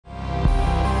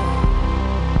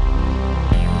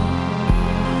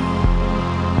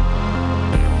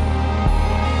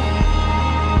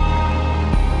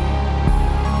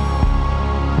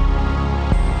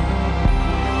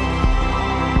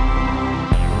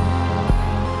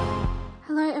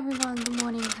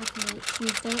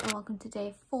Tuesday and welcome to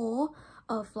day 4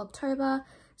 of Vlogtober.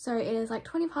 So it is like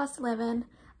 20 past 11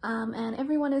 and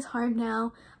everyone is home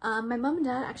now. My mum and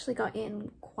dad actually got in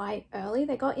quite early.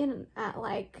 They got in at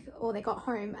they got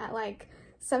home at like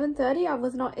 7:30. I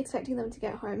was not expecting them to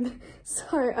get home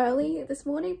so early this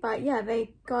morning, but yeah,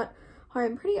 they got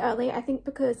home pretty early. I think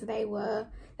because they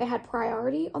had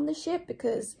priority on the ship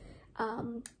because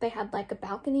they had like a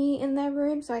balcony in their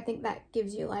room, so I think that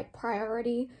gives you like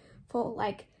priority for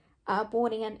like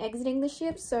boarding and exiting the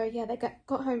ship. So yeah, they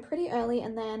got home pretty early,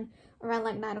 and then around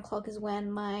like 9 o'clock is when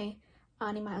my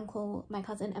auntie, my uncle, my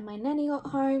cousin and my nanny got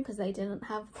home because they didn't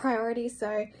have priority.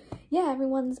 So yeah,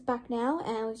 everyone's back now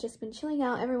and we've just been chilling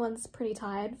out. Everyone's pretty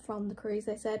tired from the cruise.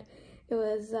 They said it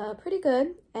was pretty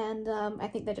good, and I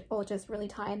think they're all just really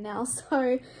tired now.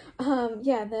 So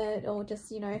yeah, they're all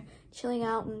just, you know, chilling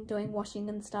out and doing washing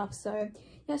and stuff. So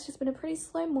yeah, it's just been a pretty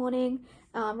slow morning.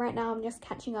 Right now I'm just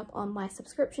catching up on my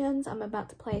subscriptions. I'm about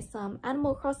to play some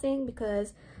Animal Crossing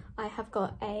because I have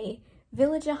got a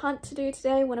villager hunt to do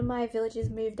today. One of my villagers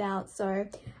moved out, so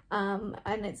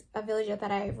and it's a villager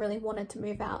that I really wanted to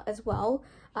move out as well.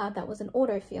 That was an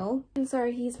autofill, and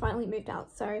so he's finally moved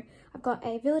out. So I've got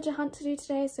a villager hunt to do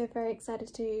today, so very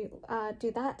excited to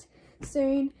do that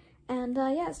soon. And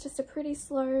yeah, it's just a pretty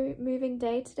slow moving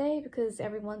day today because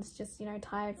everyone's just, you know,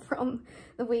 tired from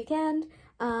the weekend.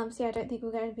 So yeah, I don't think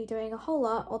we're going to be doing a whole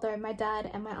lot, although my dad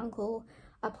and my uncle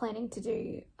are planning to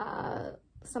do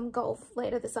some golf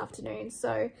later this afternoon.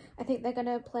 So I think they're going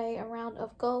to play a round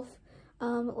of golf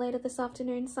later this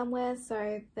afternoon somewhere.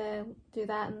 So they'll do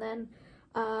that, and then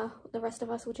the rest of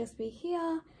us will just be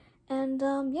here. And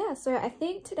yeah, so I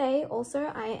think today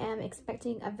also I am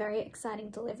expecting a very exciting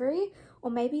delivery, or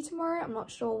maybe tomorrow. I'm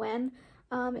not sure when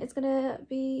it's gonna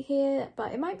be here,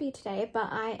 but it might be today.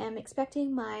 But I am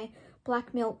expecting my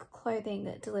black milk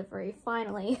clothing delivery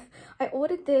finally. I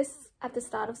ordered this at the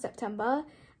start of September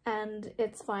and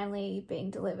it's finally being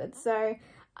delivered. So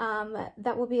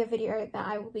that will be a video that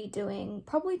I will be doing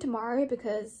probably tomorrow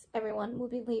because everyone will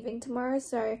be leaving tomorrow.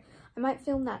 So I might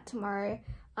film that tomorrow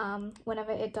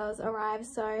whenever it does arrive.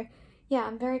 So yeah,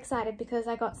 I'm very excited because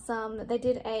I got they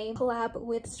did a collab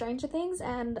with Stranger Things,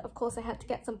 and of course I had to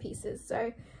get some pieces.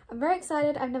 So I'm very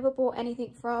excited. I've never bought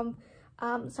anything from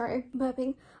sorry,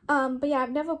 burping. But yeah,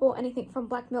 I've never bought anything from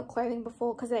Black Milk Clothing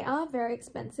before because they are very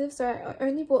expensive. So I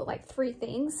only bought like 3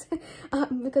 things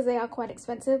because they are quite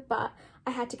expensive, but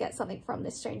I had to get something from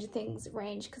this Stranger Things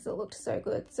range because it looked so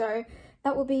good. So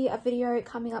that will be a video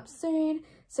coming up soon.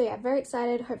 So yeah, very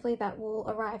excited. Hopefully that will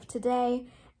arrive today.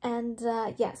 And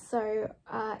yeah, so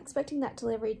expecting that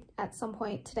delivery at some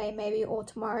point today maybe, or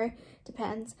tomorrow,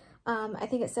 depends. I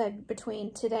think it said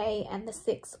between today and the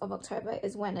 6th of October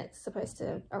is when it's supposed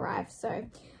to arrive. So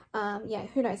yeah,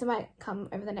 who knows, it might come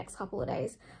over the next couple of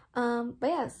days. But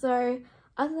yeah, so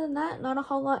other than that, not a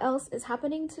whole lot else is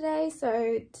happening today.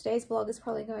 So today's vlog is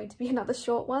probably going to be another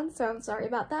short one, so I'm sorry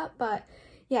about that. But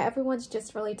yeah, everyone's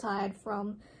just really tired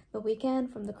from the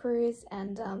weekend, from the cruise,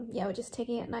 and yeah, we're just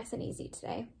taking it nice and easy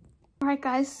today. Alright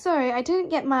guys, so I didn't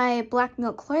get my black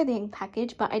milk clothing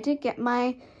package, but I did get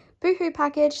my Boohoo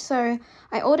package. So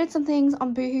I ordered some things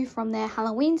on Boohoo from their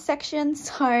Halloween section.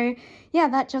 So yeah,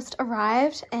 that just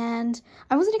arrived, and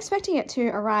I wasn't expecting it to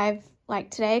arrive like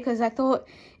today because I thought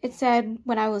it said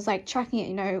when I was like tracking it,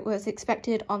 you know, it was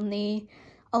expected on the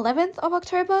 11th of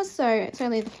October, so it's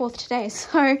only the 4th today.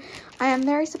 So I am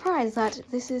very surprised that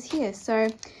this is here. So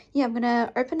yeah, I'm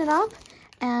gonna open it up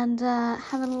and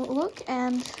have a look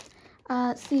and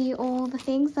see all the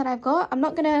things that I've got. I'm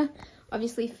not gonna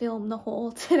obviously film the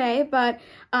haul today, but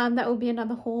that will be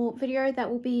another haul video that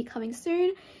will be coming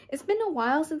soon. It's been a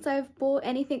while since I've bought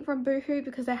anything from Boohoo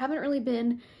because I haven't really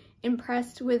been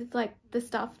impressed with like the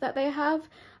stuff that they have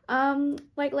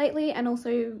like lately, and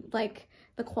also like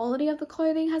the quality of the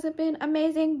clothing hasn't been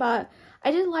amazing, but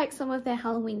I did like some of their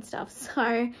Halloween stuff.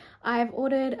 So I've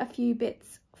ordered a few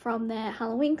bits from their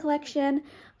Halloween collection.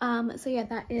 So yeah,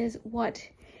 that is what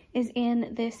is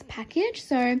in this package.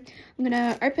 So I'm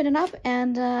gonna open it up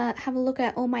and have a look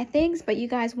at all my things, but you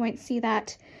guys won't see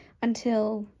that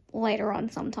until later on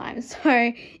sometime.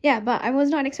 So yeah, but I was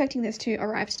not expecting this to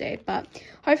arrive today, but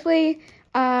hopefully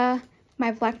my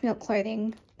black milk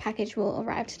clothing package will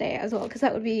arrive today as well, because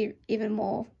that would be even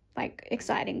more like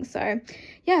exciting. So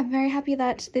yeah, I'm very happy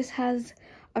that this has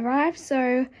arrived.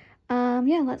 So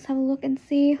yeah, let's have a look and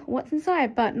see what's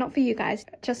inside, but not for you guys,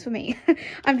 just for me.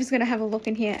 I'm just gonna have a look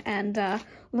in here and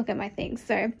look at my things.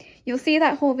 So you'll see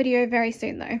that whole video very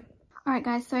soon though. Alright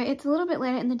guys, so it's a little bit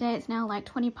later in the day. It's now like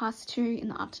 20 past 2 in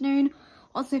the afternoon.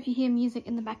 Also, if you hear music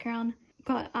in the background,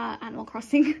 got Animal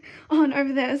Crossing on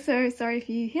over there, so sorry if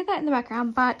you hear that in the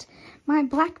background. But my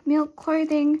black milk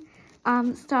clothing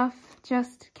stuff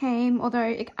just came,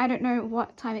 although I don't know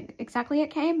what time exactly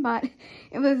it came, but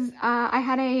it was I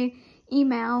had a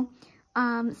email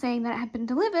saying that it had been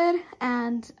delivered,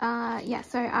 and yeah,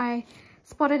 so I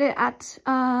spotted it at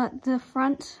the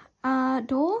front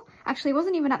door. Actually, it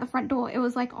wasn't even at the front door, it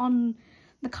was like on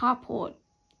the carport.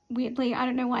 Weirdly, I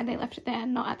don't know why they left it there,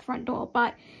 not at the front door,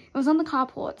 but it was on the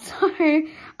carport. So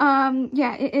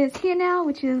yeah, it is here now,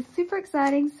 which is super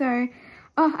exciting. So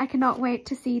oh, I cannot wait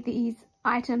to see these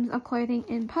items of clothing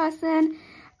in person.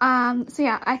 So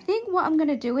yeah, I think what I'm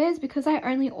gonna do is, because I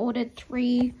only ordered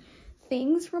 3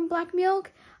 things from Black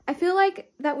Milk, I feel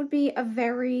like that would be a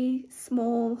very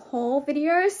small haul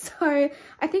video. So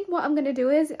I think what I'm gonna do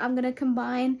is I'm gonna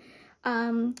combine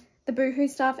the Boohoo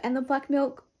stuff and the Black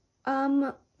Milk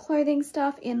clothing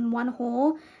stuff in one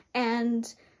haul,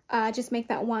 and just make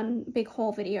that one big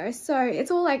haul video. So it's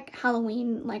all like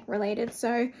Halloween like related.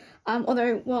 So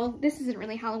although, well, this isn't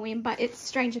really Halloween, but it's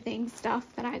Stranger Things stuff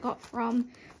that I got from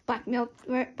Black Milk,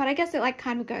 but I guess it like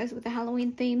kind of goes with the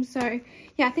Halloween theme. So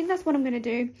yeah, I think that's what I'm gonna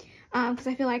do, because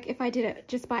I feel like if I did it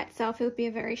just by itself, it would be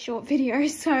a very short video.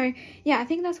 So yeah, I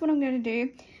think that's what I'm gonna do.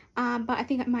 But I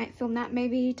think I might film that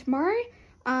maybe tomorrow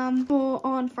or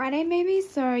on Friday maybe.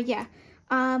 So yeah,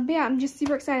 but yeah, I'm just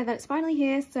super excited that it's finally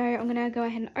here. So I'm gonna go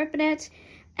ahead and open it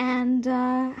and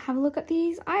have a look at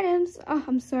these items. Oh,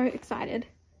 I'm so excited.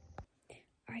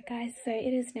 Alright guys, so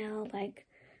it is now like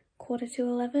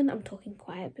 11:15. I'm talking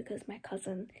quiet because my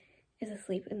cousin is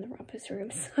asleep in the rumpus room,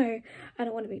 so I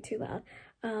don't want to be too loud.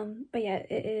 But yeah,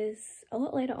 it is a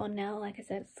lot later on now. Like I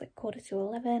said, it's like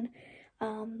 11:15.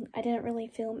 I didn't really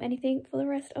film anything for the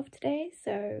rest of today,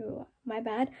 so my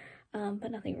bad.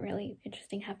 But nothing really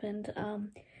interesting happened.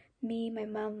 Me, my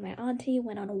mum, my auntie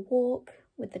went on a walk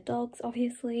with the dogs,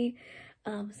 obviously.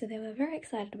 So they were very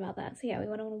excited about that. So yeah, we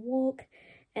went on a walk,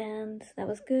 and that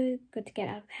was good to get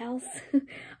out of the house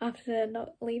after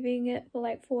not leaving it for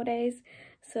like 4 days.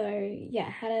 So yeah,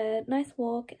 had a nice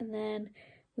walk, and then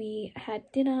we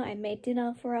had dinner. I made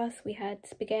dinner for us. We had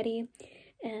spaghetti,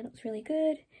 and it was really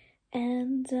good.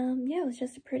 And yeah, it was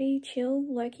just a pretty chill,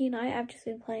 low-key night. I've just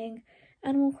been playing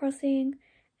Animal Crossing,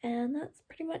 and that's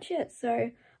pretty much it.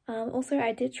 So also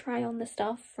I did try on the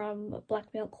stuff from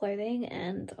Black Milk Clothing,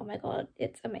 and oh my god,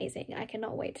 it's amazing. I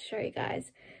cannot wait to show you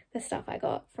guys the stuff I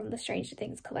got from the Stranger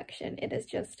Things collection. It is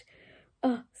just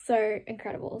oh, so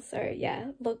incredible. So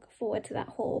yeah, look forward to that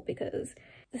haul because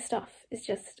the stuff is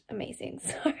just amazing.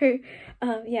 So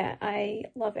yeah, I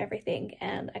love everything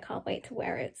and I can't wait to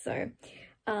wear it. So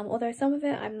although some of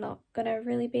it I'm not gonna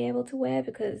really be able to wear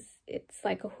because it's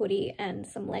like a hoodie and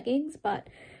some leggings, but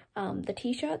the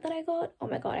t-shirt that I got, oh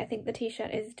my god, I think the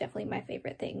t-shirt is definitely my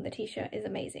favorite thing. The t-shirt is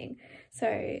amazing.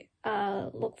 So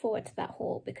look forward to that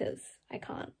haul because I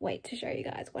can't wait to show you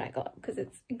guys what I got because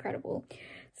it's incredible.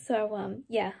 So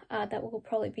yeah, that will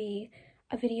probably be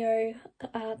a video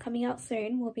coming out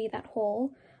soon, will be that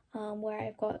haul where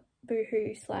I've got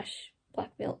Boohoo /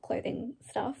 Black Milk clothing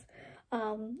stuff.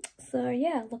 So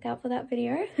yeah, look out for that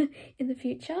video in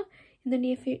the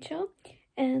near future.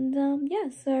 And yeah,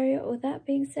 so with that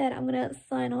being said, I'm gonna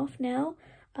sign off now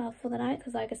for the night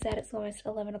because like I said, it's almost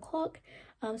 11 o'clock.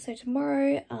 So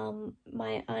tomorrow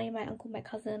my auntie, my uncle, my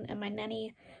cousin and my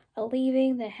nanny are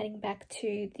leaving. They're heading back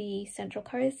to the Central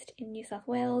Coast in New South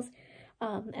Wales,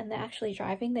 and they're actually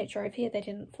driving. They drove here, they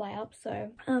didn't fly up.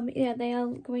 So yeah, they are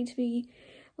going to be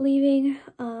leaving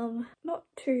not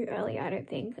too early, I don't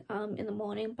think, in the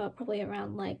morning, but probably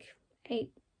around like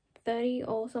 8:30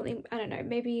 or something. I don't know,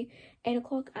 maybe 8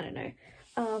 o'clock, I don't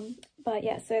know. But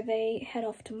yeah, so they head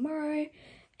off tomorrow,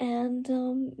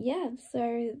 and yeah,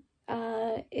 so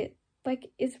it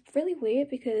like is really weird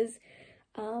because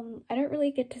I don't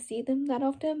really get to see them that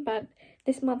often, but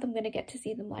this month I'm gonna get to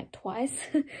see them like twice.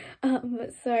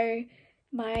 So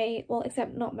well,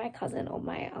 except not my cousin or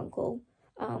my uncle,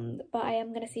 but I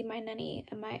am gonna see my nanny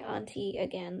and my auntie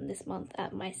again this month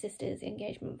at my sister's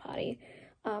engagement party.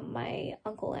 My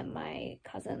uncle and my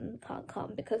cousin can't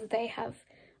come because they have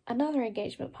another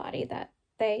engagement party that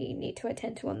they need to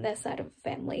attend to on their side of the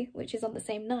family, which is on the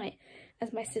same night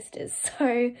as my sister's.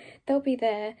 So they'll be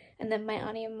there, and then my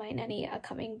auntie and my nanny are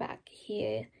coming back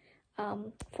here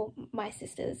for my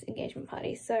sister's engagement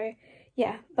party. So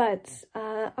yeah, but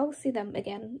I'll see them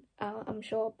again, I'm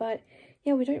sure, but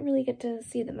yeah, we don't really get to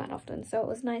see them that often, so it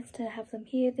was nice to have them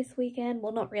here this weekend.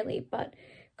 Well, not really, but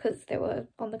because they were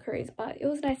on the cruise, but it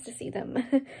was nice to see them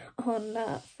on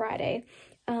Friday.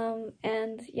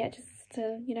 And yeah, just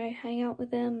to, you know, hang out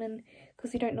with them, and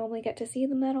because we don't normally get to see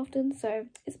them that often, so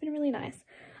it's been really nice.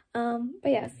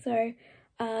 But yeah, so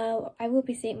I will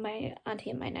be seeing my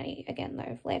auntie and my nanny again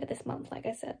though later this month, like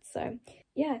I said. So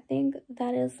yeah, I think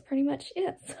that is pretty much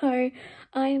it. So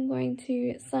I am going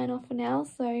to sign off for now.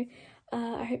 So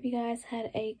I hope you guys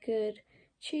had a good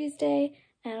Tuesday,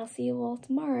 and I'll see you all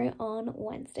tomorrow on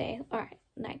Wednesday. All right,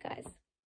 night guys.